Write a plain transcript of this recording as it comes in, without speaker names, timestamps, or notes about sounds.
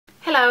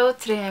Hello,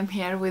 today I'm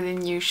here with a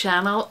new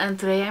channel and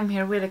today I'm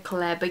here with a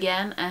collab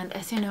again, and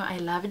as you know I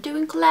love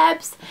doing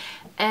collabs,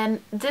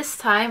 and this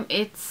time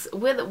it's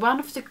with one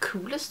of the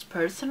coolest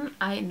person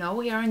I know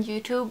here on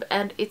YouTube,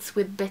 and it's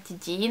with Betty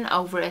Jean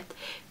over at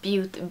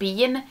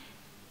Beautbean.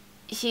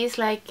 She's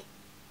like,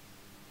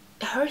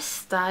 her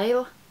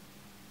style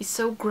is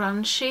so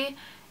grungy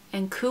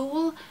and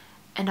cool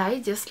and I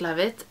just love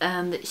it,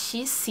 and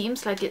she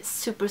seems like a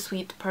super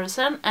sweet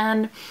person,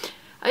 and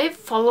I have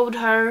followed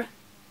her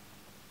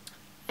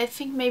I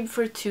think maybe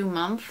for 2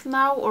 months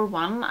now, or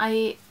one,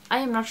 I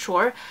am not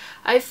sure.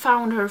 I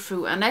found her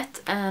through Annette,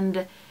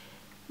 and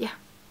yeah,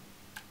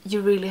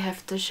 you really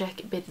have to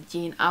check Betty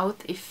Jean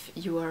out if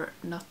you are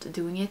not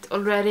doing it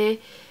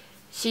already.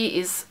 She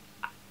is,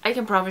 I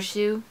can promise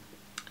you,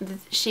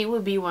 that she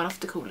will be one of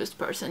the coolest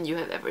person you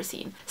have ever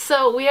seen.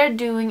 So we are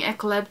doing a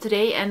collab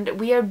today, and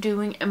we are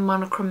doing a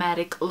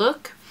monochromatic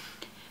look,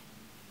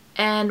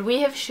 and we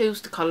have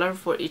chosen the color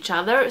for each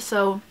other.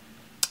 So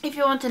if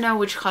you want to know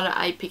which color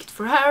I picked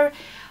for her,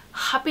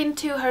 hop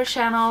into her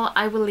channel.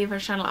 I will leave her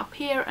channel up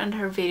here and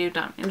her video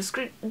down in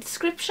the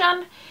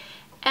description.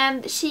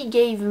 And she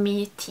gave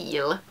me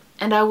teal,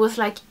 and I was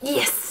like,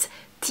 yes,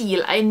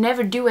 teal. I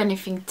never do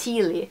anything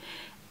teal.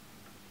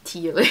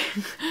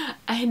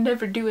 I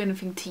never do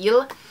anything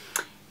teal.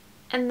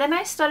 And then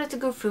I started to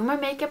go through my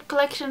makeup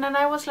collection, and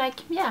I was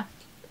like, yeah,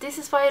 this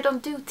is why I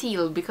don't do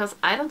teal, because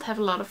I don't have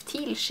a lot of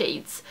teal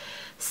shades.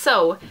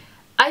 So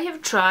I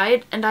have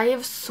tried and I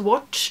have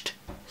swatched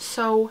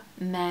so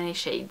many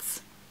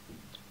shades,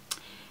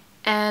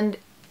 and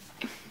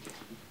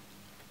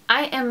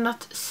I am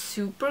not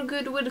super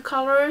good with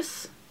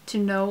colors to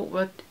know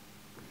what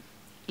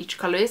each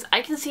color is.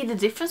 I can see the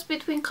difference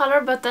between color,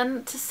 but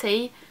then to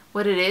say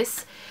what it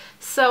is.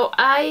 So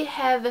I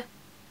have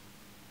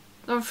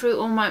gone through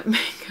all my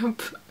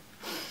makeup,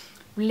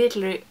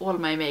 literally all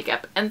my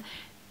makeup, and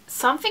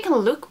something can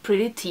look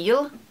pretty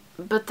teal,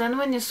 but then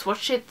when you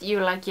swatch it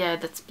you're like, yeah,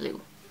 that's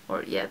blue.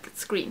 Or yeah,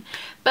 that's green.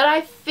 But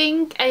I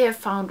think I have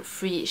found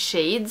 3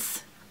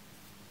 shades,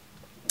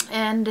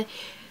 and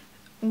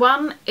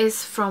one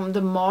is from the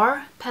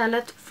Mar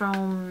palette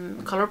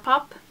from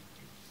Colourpop,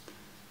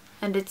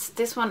 and it's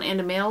this one in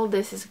the middle.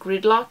 This is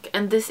Gridlock,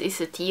 and this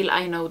is a teal.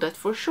 I know that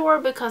for sure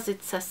because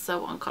it says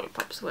so on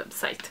Colourpop's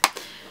website.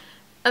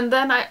 And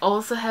then I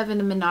also have in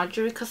the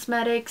Menagerie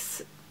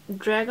Cosmetics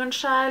Dragon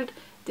Child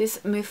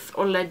this Myth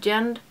or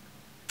Legend.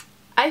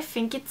 I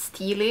think it's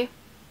tealy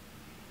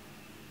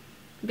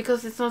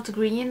because it's not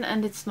green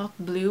and it's not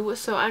blue,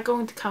 so I'm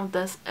going to count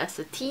this as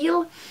a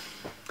teal.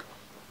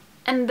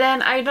 And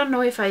then I don't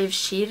know if I have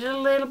cheated a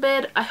little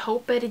bit. I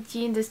hope, Betty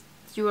Jean, this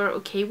you are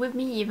okay with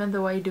me even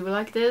though I do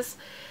like this.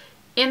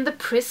 In the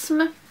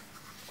Prism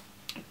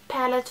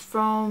palette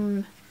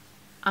from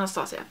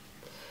Anastasia,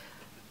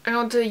 I'm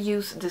going to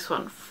use this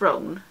one,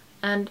 Throne,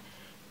 and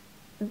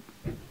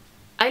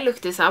I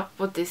looked this up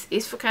what this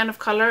is for kind of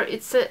color.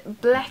 It's a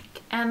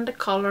black and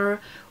color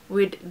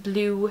with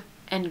blue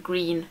and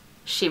green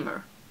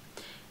shimmer,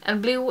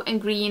 and blue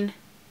and green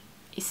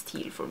is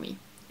teal for me.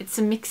 It's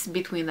a mix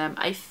between them.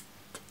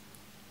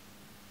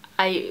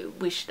 I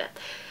wish that,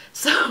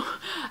 so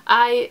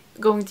I'm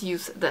going to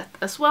use that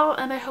as well,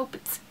 and I hope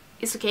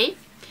it's okay,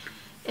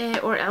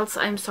 or else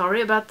I'm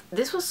sorry, but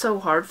this was so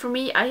hard for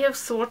me. I have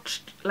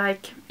swatched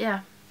like,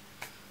 yeah,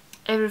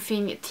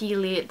 everything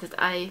tealy that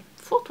I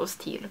thought was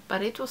teal,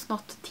 but it was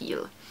not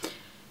teal.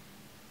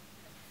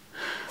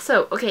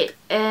 So, okay,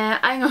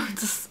 I'm going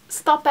to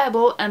stop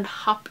babble and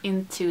hop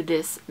into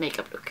this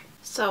makeup look.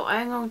 So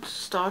I'm going to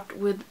start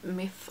with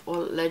Myth or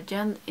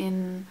Legend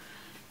in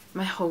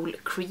my whole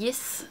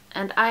crease,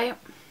 and I'd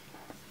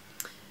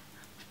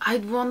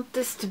want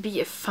this to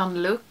be a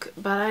fun look,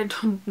 but I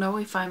don't know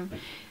if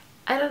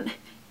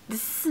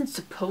this isn't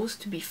supposed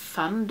to be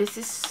fun. This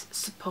is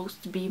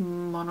supposed to be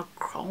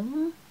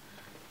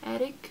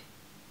monochromatic.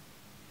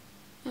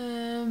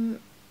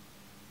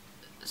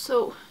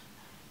 So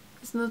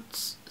it's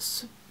not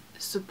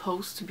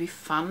supposed to be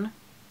fun,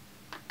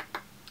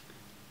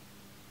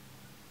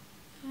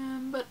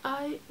 but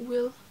I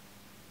will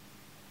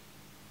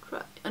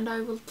try, and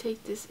I will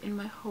take this in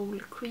my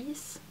whole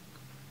crease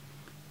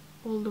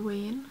all the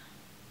way in,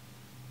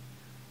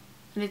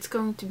 and it's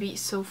going to be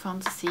so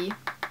fun to see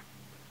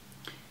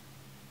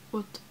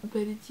what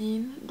Betty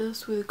Jean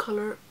does with the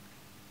color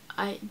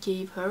I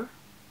gave her.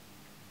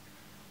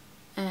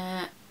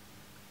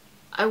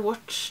 I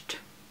watched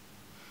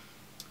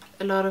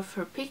a lot of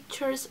her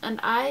pictures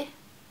and I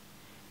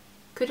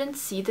couldn't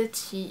see that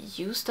she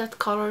used that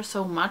color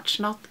so much,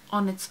 not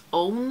on its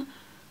own,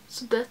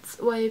 so that's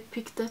why I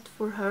picked that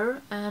for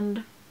her,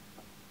 and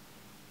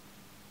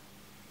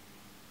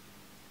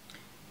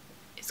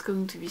it's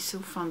going to be so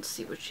fun to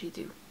see what she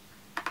do.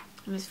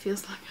 And it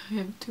feels like I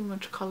have too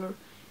much color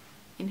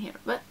in here,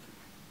 but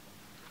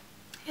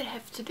I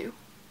have to do.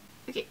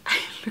 Okay, I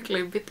look a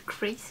little bit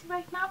crazy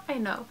right now, I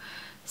know.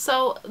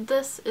 So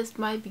this is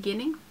my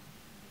beginning,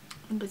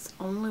 and it's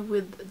only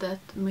with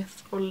that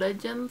Myth or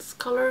Legends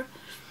color,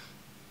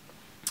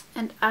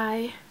 and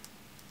I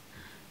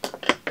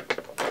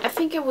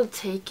think I will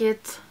take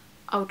it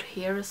out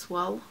here as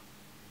well.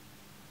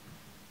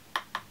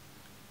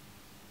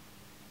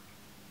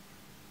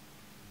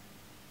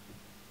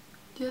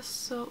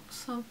 Just so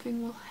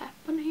something will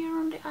happen here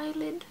on the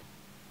eyelid.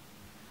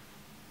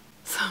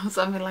 So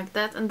something like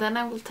that. And then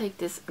I will take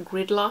this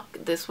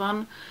Gridlock, this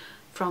one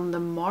from the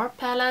More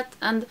palette,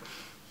 and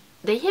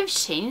they have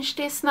changed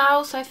this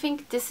now, so I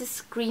think this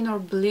is green or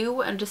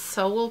blue, and the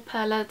Soul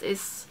palette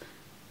is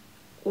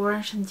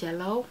orange and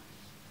yellow.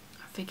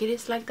 I think it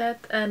is like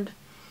that, and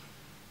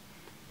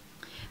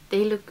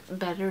they look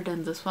better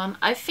than this one.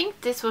 I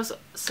think this was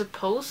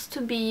supposed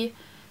to be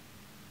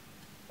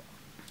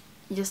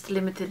just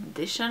limited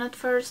edition at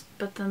first,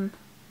 but then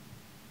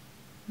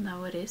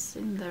now it is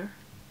in their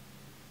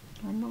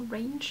normal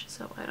range,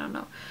 so I don't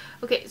know.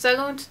 Okay, so I'm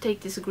going to take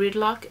this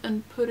Gridlock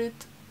and put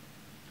it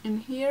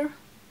in here.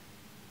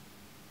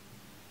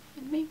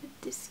 And maybe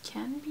this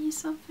can be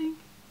something.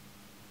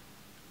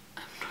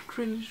 I'm not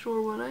really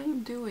sure what I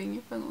am doing,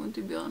 if I'm going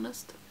to be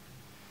honest.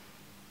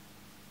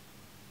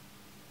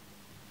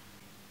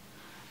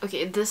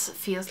 Okay, this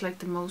feels like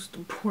the most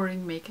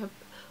boring makeup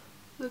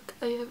look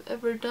I have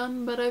ever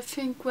done, but I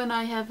think when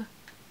I have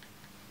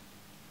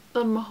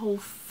done my whole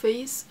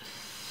face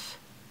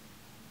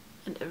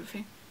and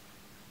everything,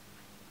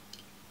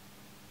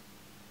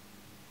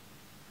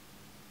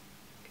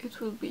 it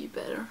will be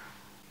better.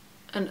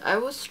 And I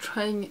was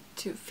trying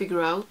to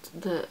figure out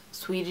the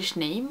Swedish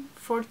name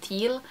for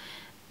teal,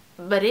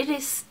 but it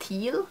is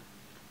teal.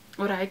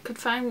 What I could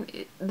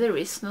find, there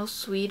is no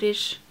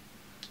Swedish.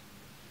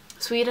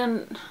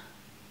 Sweden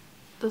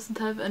doesn't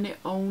have any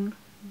own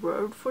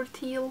word for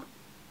teal,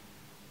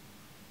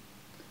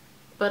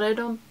 but I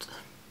don't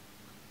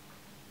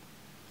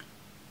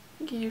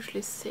think you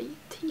usually say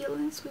teal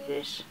in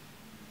Swedish,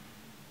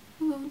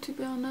 I'm going to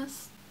be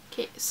honest.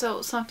 Okay,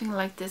 so something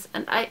like this,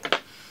 and I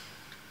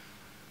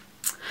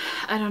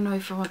don't know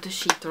if I want to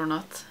cheat or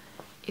not.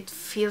 It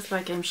feels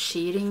like I'm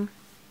cheating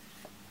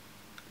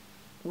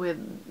with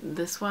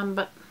this one,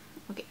 but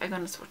okay, I'm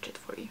gonna swatch it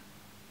for you.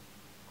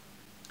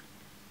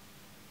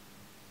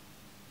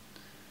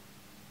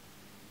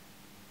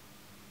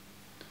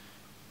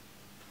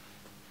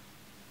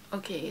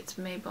 Okay, it's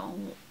maybe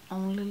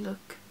only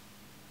look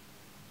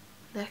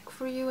black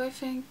for you, I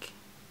think.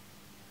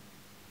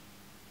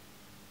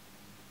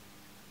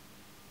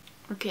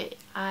 Okay,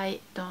 I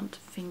don't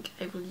think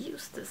I will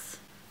use this.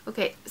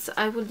 Okay, so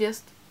I will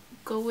just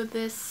go with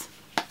this.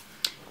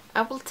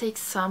 I will take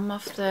some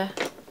of the...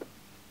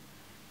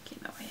 Okay,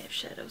 now I have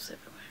shadows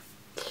everywhere.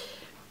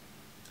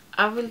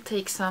 I will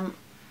take some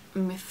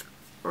Myth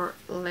or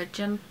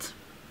Legend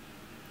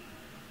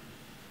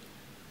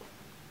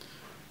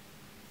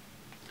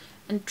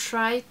and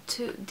try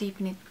to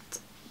deepen it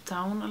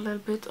down a little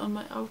bit on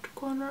my outer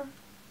corner.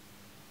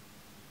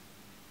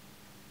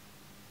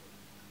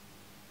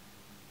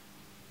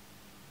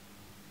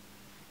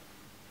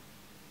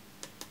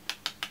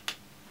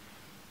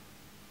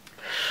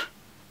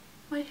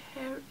 My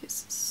hair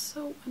is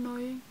so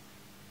annoying.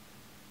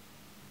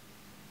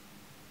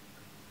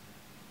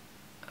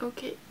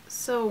 Okay,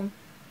 so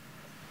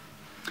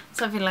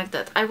something like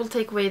that. I will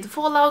take away the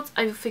fallout,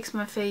 I will fix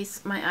my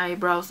face, my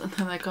eyebrows, and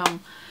then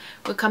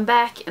we'll come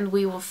back and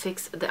we will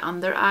fix the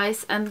under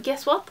eyes. And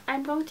guess what?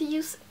 I'm going to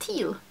use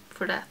teal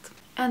for that.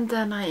 And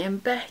then I am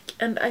back,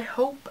 and I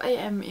hope I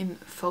am in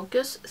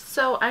focus.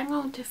 So I'm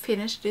going to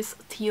finish this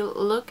teal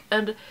look,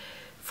 and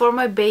for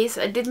my base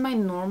I did my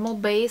normal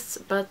base,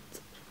 but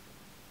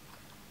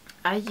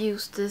I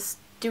used this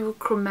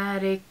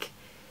duochromatic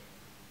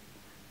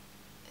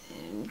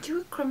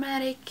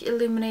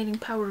illuminating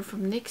powder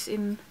from NYX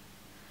in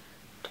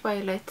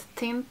Twilight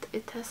Tint.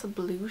 It has a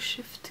blue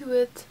shift to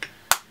it.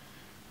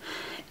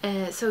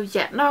 So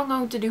yeah, now I'm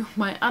going to do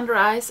my under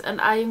eyes,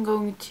 and I am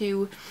going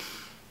to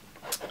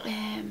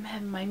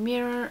have my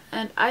mirror,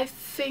 and I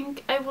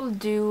think I will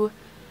do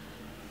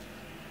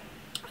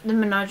the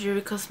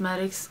Monochromatic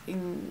Cosmetics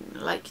in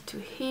like to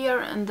here,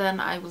 and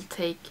then I will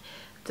take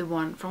the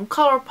one from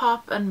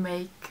Colourpop and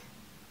make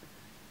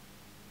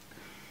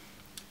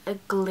a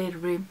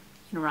glittery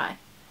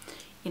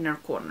inner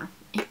corner.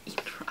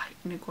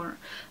 Inner corner.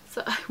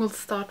 So I will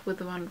start with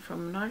the one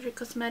from Monochromatic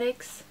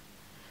Cosmetics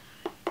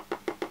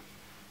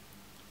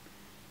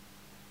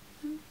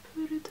and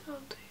put it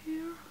out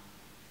here.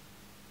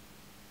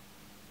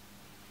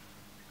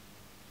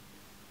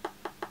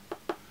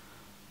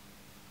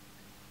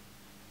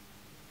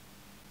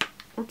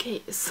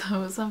 Okay,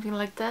 so something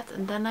like that,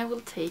 and then I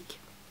will take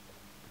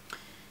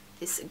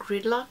this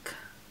Gridlock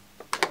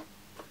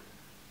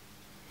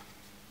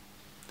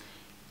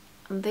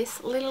and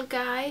this little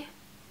guy,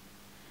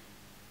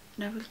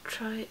 and I will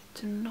try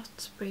to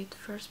not spray it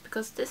first,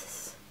 because this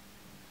is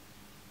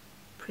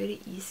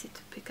pretty easy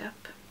to pick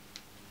up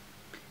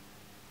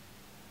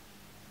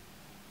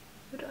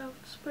without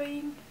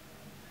spraying.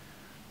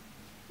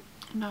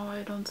 Now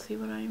I don't see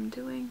what I am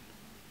doing.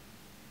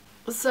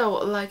 So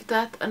like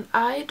that, and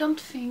I don't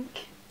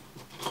think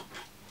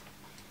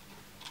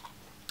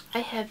I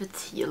have a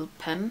teal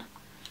pen.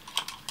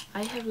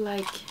 I have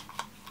like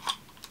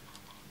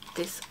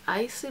this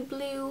icy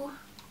blue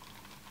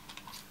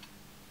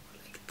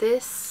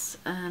this,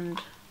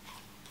 and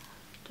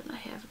then I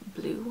have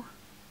blue.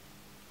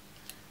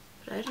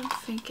 But I don't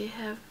think I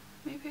have...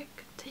 Maybe I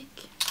could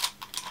take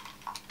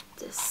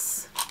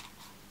this.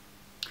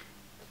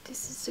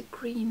 This is a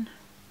green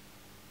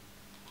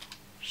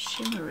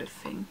shimmery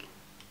thing.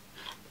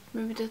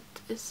 Maybe that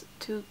is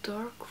too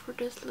dark for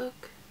this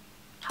look.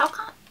 How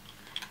come?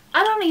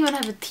 I don't even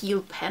have a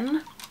teal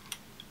pen.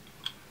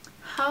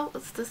 How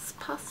is this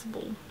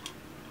possible?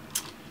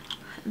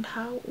 And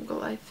how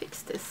will I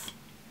fix this?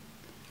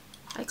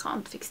 I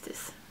can't fix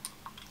this.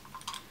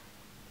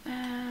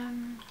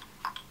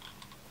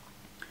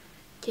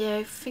 Yeah,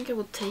 I think I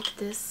will take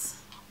this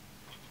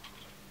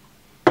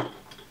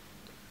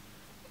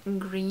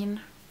green.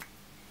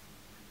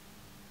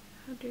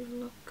 How do you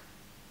look?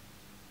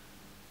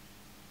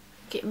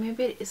 Okay,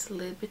 maybe it is a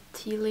little bit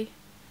tealy.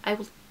 I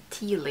will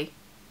tealy.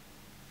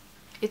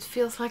 It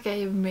feels like I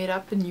have made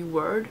up a new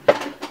word.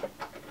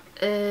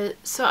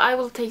 So I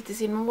will take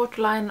this in my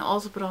waterline,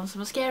 also put on some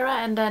mascara,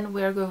 and then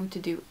we are going to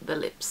do the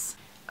lips.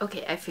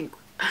 Okay, I think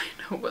I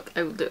know what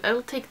I will do. I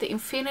will take the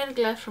Infinity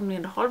Glass from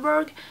Linda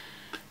Hallberg,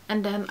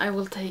 and then I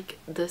will take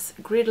this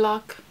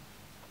Gridlock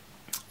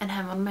and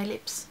have on my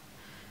lips.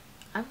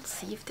 I will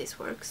see if this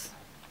works.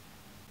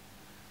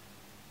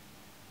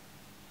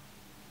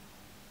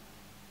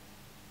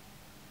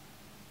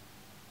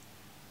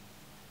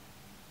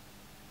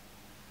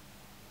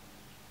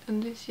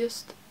 And this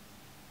just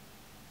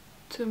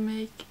to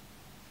make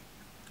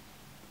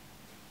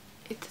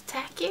it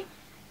tacky.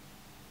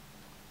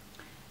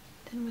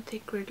 Then we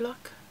take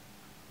Gridlock.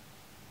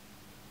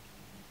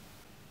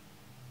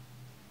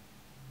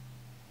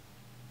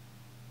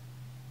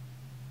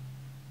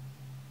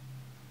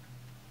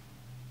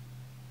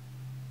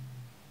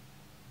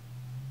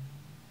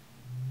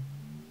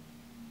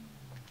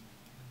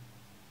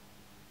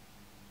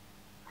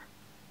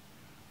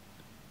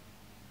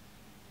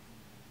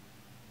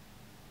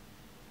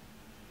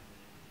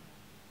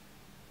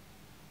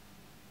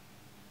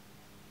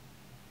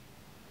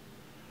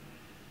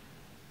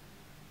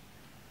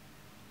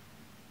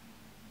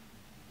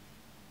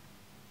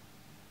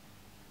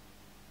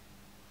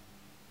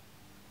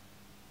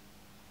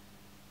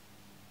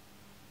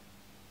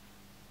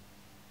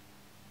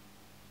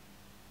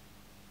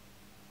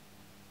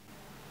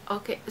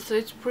 Okay, so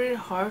it's pretty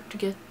hard to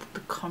get the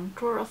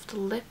contour of the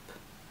lip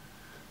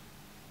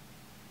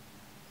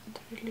and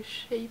really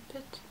shape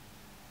it.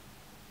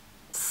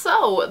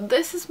 So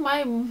this is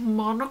my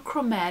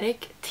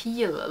monochromatic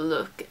teal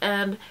look,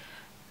 and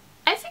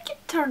I think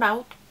it turned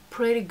out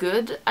pretty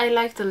good. I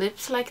like the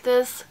lips like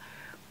this.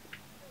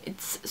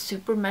 It's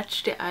super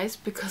matched the eyes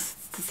because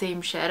it's the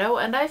same shadow,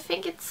 and I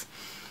think it's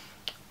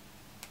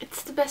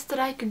the best that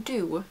I could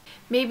do.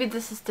 Maybe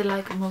this is the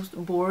most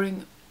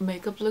boring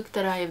makeup look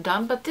that I have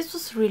done, but this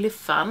was really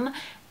fun,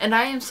 and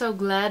I am so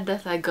glad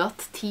that I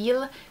got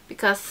teal,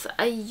 because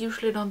I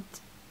usually don't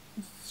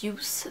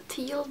use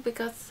teal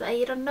because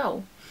I don't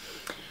know.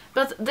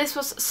 But this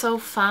was so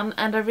fun,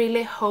 and I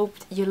really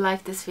hoped you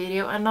liked this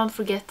video, and don't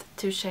forget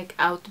to check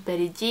out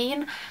Betty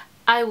Jean.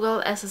 I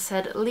will, as I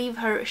said, leave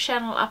her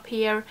channel up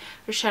here,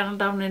 her channel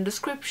down in the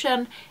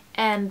description,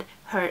 and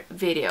her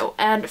video.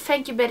 And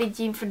thank you, Betty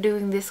Jean, for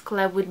doing this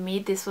collab with me.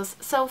 This was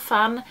so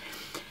fun,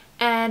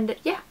 and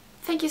yeah,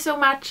 thank you so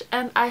much,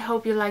 and I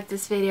hope you liked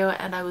this video,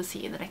 and I will see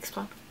you in the next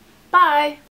one. Bye!